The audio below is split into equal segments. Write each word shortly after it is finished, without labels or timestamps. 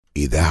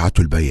إذاعة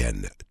البيان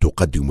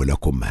تقدم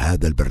لكم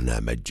هذا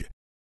البرنامج.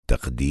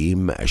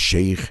 تقديم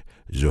الشيخ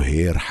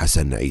زهير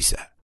حسن عيسى.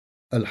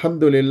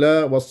 الحمد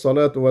لله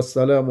والصلاة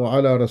والسلام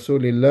على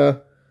رسول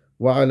الله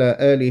وعلى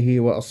آله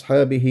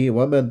وأصحابه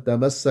ومن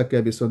تمسك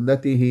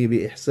بسنته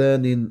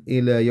بإحسان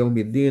إلى يوم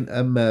الدين.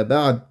 أما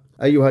بعد،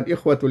 أيها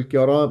الإخوة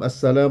الكرام،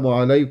 السلام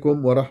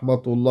عليكم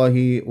ورحمة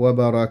الله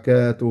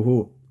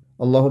وبركاته.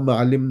 اللهم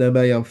علمنا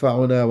ما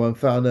ينفعنا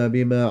وانفعنا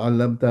بما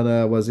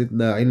علمتنا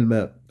وزدنا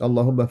علما.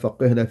 اللهم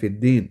فقهنا في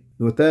الدين.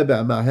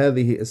 نتابع مع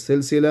هذه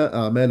السلسلة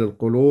أعمال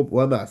القلوب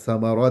ومع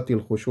ثمرات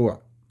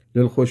الخشوع.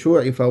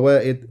 للخشوع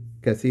فوائد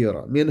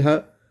كثيرة،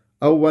 منها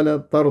أولا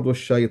طرد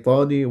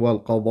الشيطان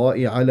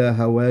والقضاء على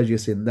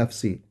هواجس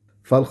النفس،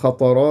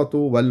 فالخطرات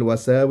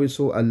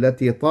والوساوس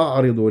التي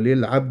تعرض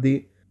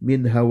للعبد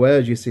من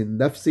هواجس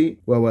النفس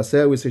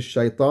ووساوس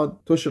الشيطان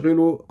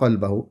تشغل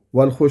قلبه،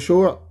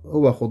 والخشوع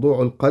هو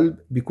خضوع القلب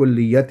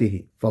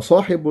بكليته،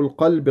 فصاحب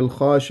القلب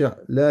الخاشع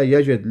لا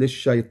يجد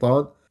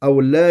للشيطان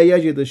أو لا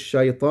يجد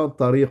الشيطان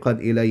طريقا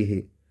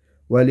إليه.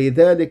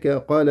 ولذلك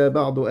قال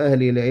بعض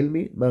أهل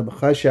العلم: من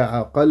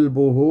خشع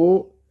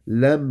قلبه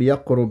لم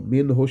يقرب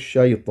منه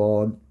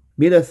الشيطان.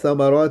 من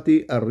الثمرات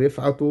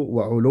الرفعة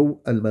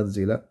وعلو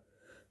المنزلة،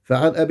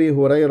 فعن أبي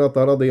هريرة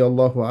رضي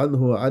الله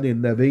عنه عن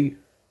النبي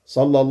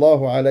صلى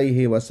الله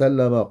عليه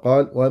وسلم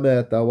قال: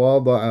 وما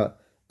تواضع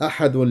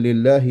أحد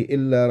لله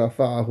إلا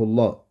رفعه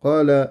الله.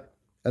 قال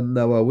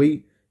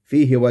النووي: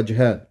 فيه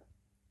وجهان: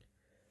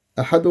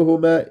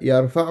 أحدهما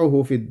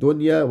يرفعه في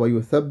الدنيا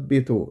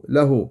ويثبت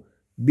له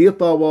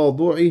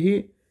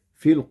بتواضعه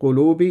في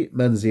القلوب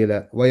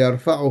منزلة،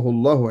 ويرفعه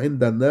الله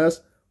عند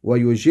الناس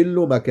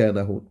ويجل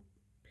مكانه.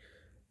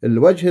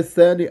 الوجه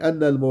الثاني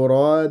أن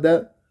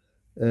المراد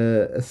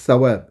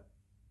الثواب،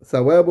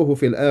 ثوابه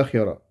في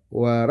الآخرة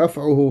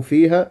ورفعه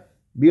فيها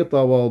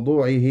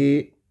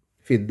بتواضعه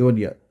في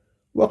الدنيا،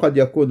 وقد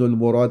يكون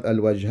المراد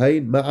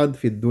الوجهين معا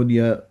في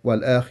الدنيا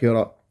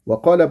والآخرة.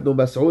 وقال ابن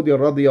مسعود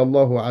رضي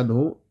الله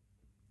عنه: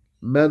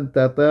 من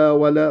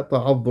تطاول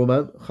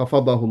تعظما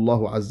خفضه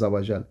الله عز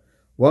وجل،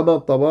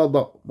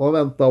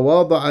 ومن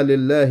تواضع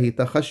لله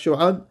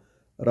تخشعا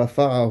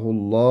رفعه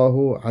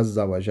الله عز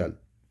وجل.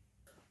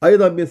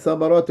 أيضا من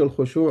ثمرات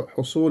الخشوع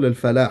حصول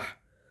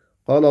الفلاح.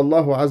 قال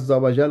الله عز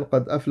وجل: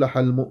 قد أفلح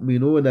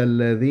المؤمنون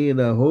الذين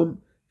هم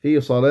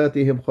في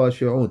صلاتهم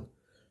خاشعون،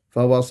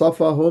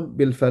 فوصفهم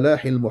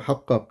بالفلاح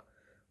المحقق،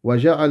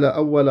 وجعل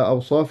أول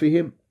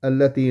أوصافهم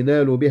التي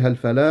نالوا بها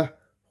الفلاح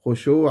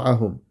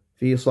خشوعهم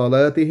في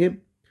صلاتهم.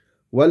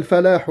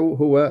 والفلاح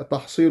هو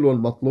تحصيل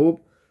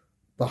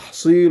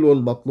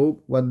المطلوب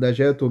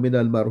والنجاة من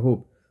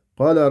المرهوب.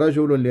 قال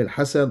رجل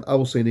للحسن: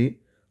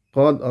 أوصني.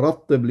 قال: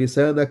 رطب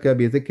لسانك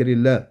بذكر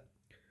الله،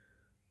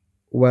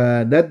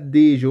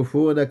 وندي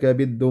جفونك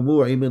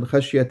بالدموع من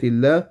خشية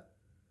الله،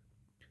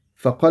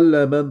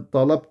 فقل من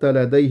طلبت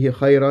لديه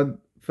خيرا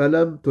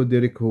فلم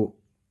تدركه.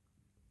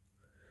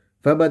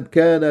 فمن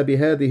كان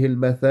بهذه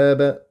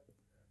المثابة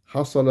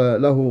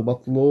حصل له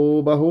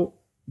مطلوبه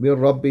من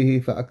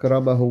ربه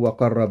فأكرمه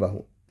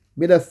وقربه.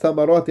 من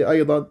الثمرات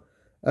أيضا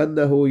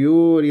أنه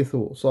يورث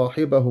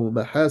صاحبه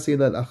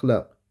محاسن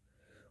الأخلاق.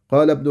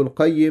 قال ابن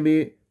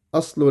القيم: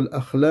 أصل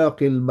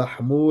الأخلاق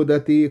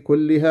المحمودة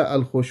كلها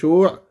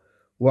الخشوع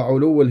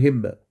وعلو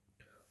الهمة،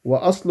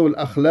 وأصل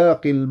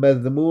الأخلاق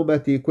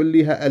المذمومة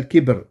كلها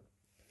الكبر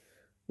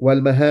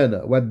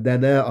والمهانة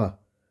والدناءة،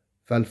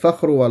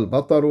 فالفخر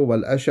والبطر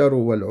والأشر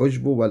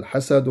والعجب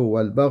والحسد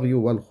والبغي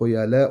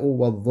والخيلاء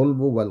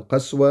والظلم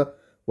والقسوة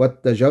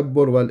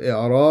والتجبر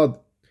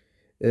والإعراض،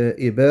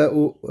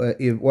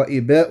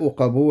 وإباء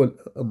قبول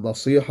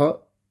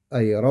النصيحة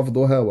أي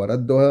رفضها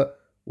وردها،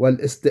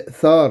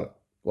 والاستئثار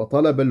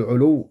وطلب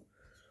العلو،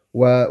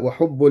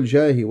 وحب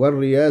الجاه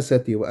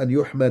والرياسة وأن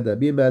يحمد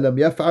بما لم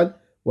يفعل،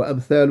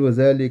 وأمثال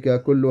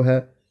ذلك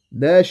كلها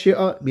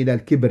ناشئة من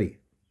الكبر.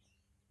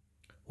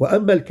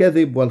 وأما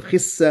الكذب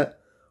والخسة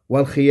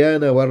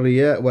والخيانة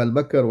والرياء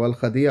والمكر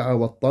والخديعة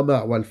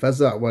والطمع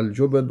والفزع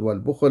والجبن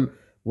والبخل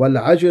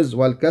والعجز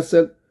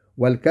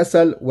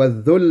والكسل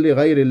والذل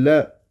لغير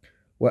الله،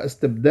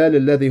 واستبدال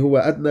الذي هو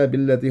أدنى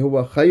بالذي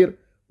هو خير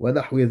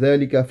ونحو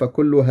ذلك،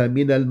 فكلها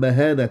من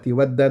المهانة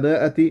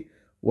والدناءة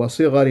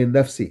وصغر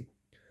النفس.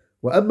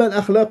 وأما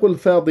الأخلاق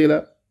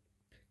الفاضلة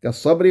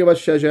كالصبر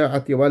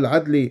والشجاعة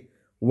والعدل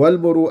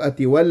والمروءة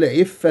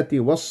والعفة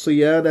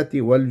والصيانة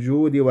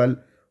والجود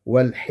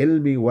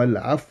والحلم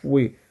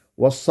والعفو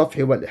والصفح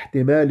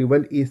والاحتمال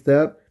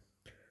والإيثار،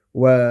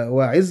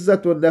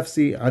 وعزة النفس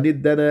عن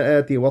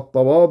الدناءات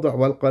والتواضع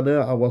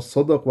والقناعة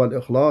والصدق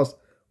والإخلاص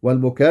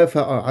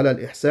والمكافأة على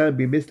الإحسان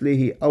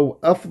بمثله أو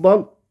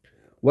أفضل،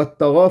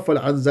 والتغافل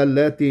عن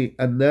زلات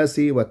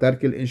الناس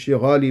وترك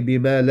الانشغال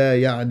بما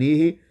لا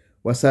يعنيه،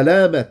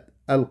 وسلامة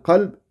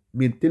القلب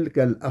من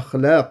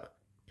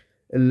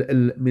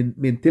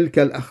تلك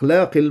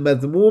الأخلاق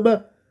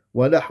المذمومة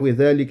ونحو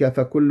ذلك،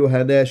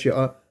 فكلها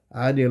ناشئة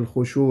عن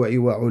الخشوع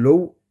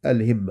وعلو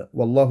الهمة.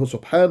 والله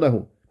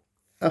سبحانه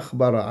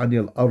أخبر عن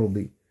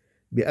الأرض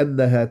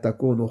بأنها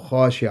تكون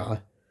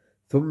خاشعة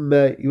ثم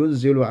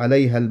ينزل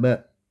عليها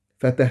الماء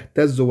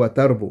فتهتز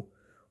وتربو،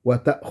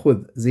 وتأخذ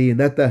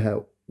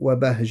زينتها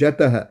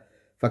وبهجتها،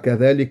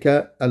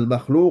 فكذلك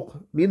المخلوق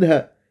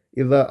منها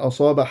إذا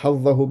أصاب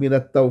حظه من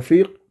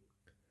التوفيق،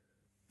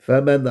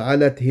 فمن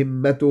علت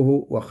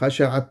همته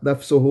وخشعت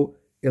نفسه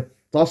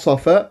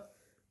اتصف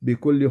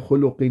بكل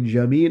خلق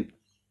جميل،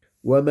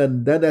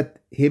 ومن دنت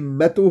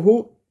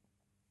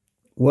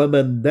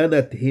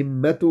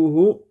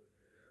همته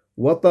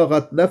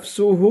وطغت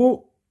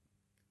نفسه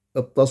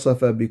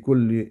اتصف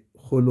بكل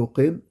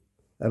خلق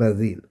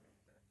رذيل.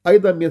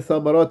 أيضا من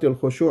ثمرات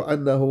الخشوع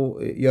أنه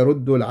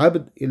يرد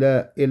العبد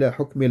إلى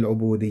حكم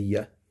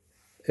العبودية.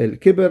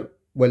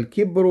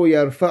 والكبر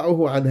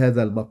يرفعه عن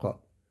هذا المقام،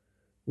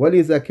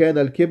 ولذا كان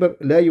الكبر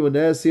لا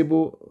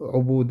يناسب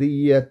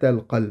عبودية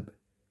القلب،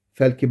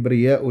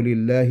 فالكبرياء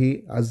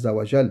لله عز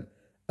وجل.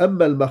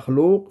 أما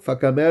المخلوق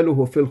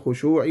فكماله في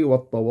الخشوع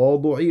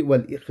والتواضع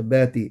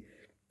والإخبات،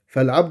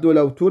 فالعبد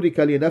لو ترك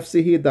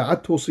لنفسه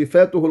دعته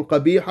صفاته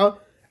القبيحة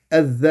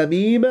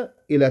الذميمة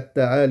إلى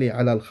التعالي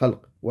على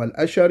الخلق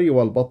والأشر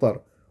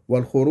والبطر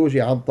والخروج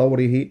عن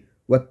طوره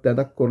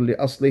والتنكر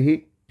لأصله،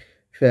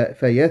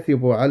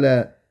 فيثب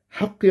على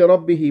حق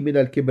ربه من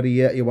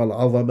الكبرياء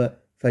والعظمة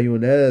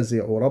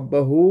فينازع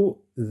ربه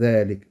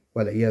ذلك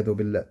والعياذ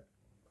بالله.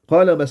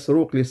 قال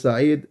مسروق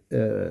لسعيد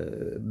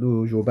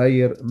بن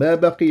جبير: ما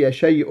بقي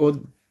شيء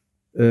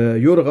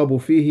يرغب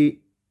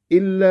فيه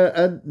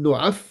إلا أن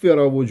نعفر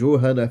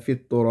وجوهنا في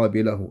التراب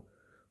له.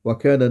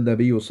 وكان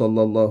النبي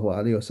صلى الله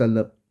عليه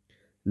وسلم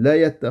لا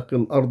يتقي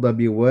الأرض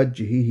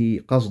بوجهه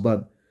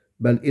قصدا،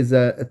 بل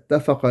إذا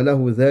اتفق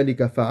له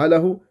ذلك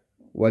فعله،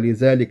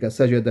 ولذلك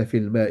سجد في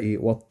الماء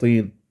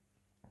والطين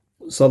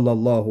صلى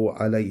الله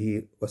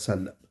عليه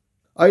وسلم.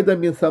 أيضا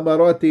من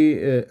ثمرات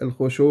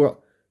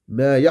الخشوع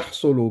ما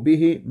يحصل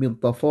به من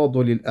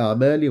تفاضل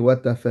الأعمال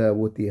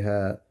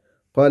وتفاوتها.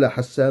 قال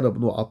حسان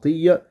بن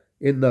عطية: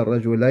 إن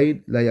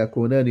الرجلين لا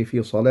يكونان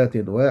في صلاة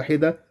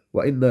واحدة،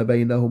 وإن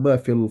بينهما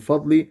في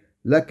الفضل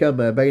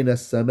لكما بين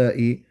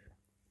السماء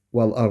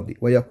والأرض.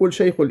 ويقول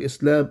شيخ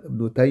الإسلام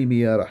ابن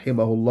تيمية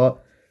رحمه الله: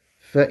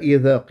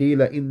 فإذا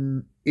قيل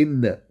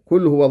إن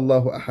كل هو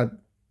الله أحد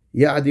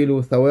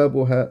يعدل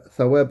ثوابها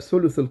ثواب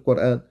ثلث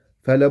القرآن،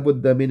 فلا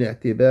بد من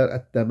اعتبار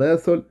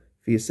التماثل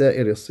في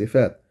سائر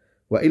الصفات،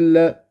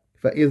 وإلا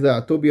فإذا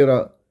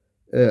اعتبر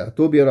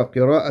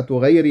قراءة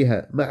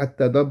غيرها مع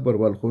التدبر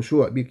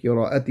والخشوع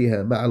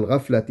بقراءتها مع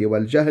الغفلة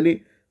والجهل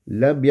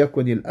لم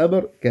يكن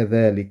الأمر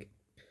كذلك،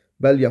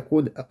 بل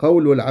يكون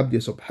قول العبد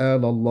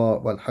سبحان الله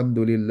والحمد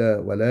لله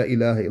ولا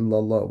إله إلا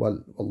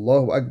الله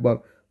والله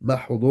أكبر مع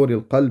حضور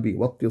القلب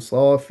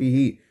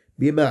واتصافه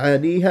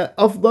بمعانيها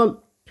أفضل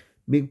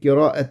من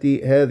قراءة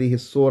هذه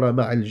السورة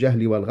مع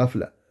الجهل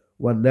والغفلة.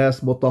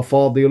 والناس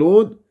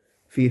متفاضلون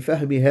في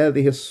فهم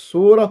هذه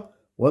السورة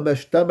وما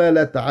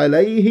اشتملت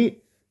عليه،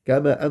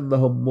 كما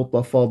أنهم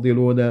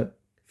متفاضلون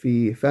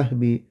في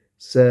فهم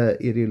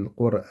سائر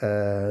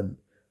القرآن،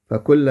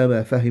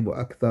 فكلما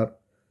فهموا أكثر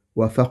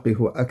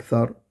وفقهوا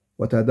أكثر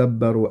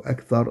وتدبروا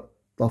أكثر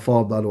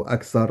تفاضلوا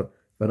أكثر.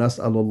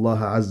 فنسأل الله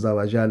عز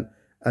وجل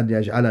أن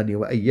يجعلني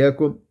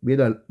وإياكم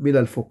من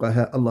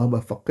الفقهاء. اللهم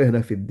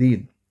فقهنا في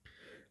الدين.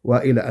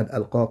 وإلى أن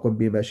ألقاكم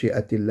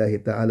بمشيئة الله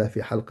تعالى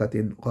في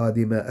حلقة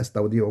قادمة،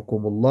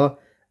 أستودعكم الله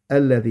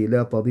الذي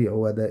لا تضيع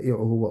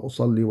ودائعه،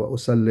 وأصلي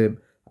وأسلم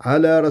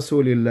على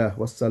رسول الله،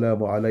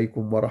 والسلام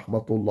عليكم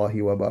ورحمة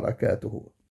الله وبركاته.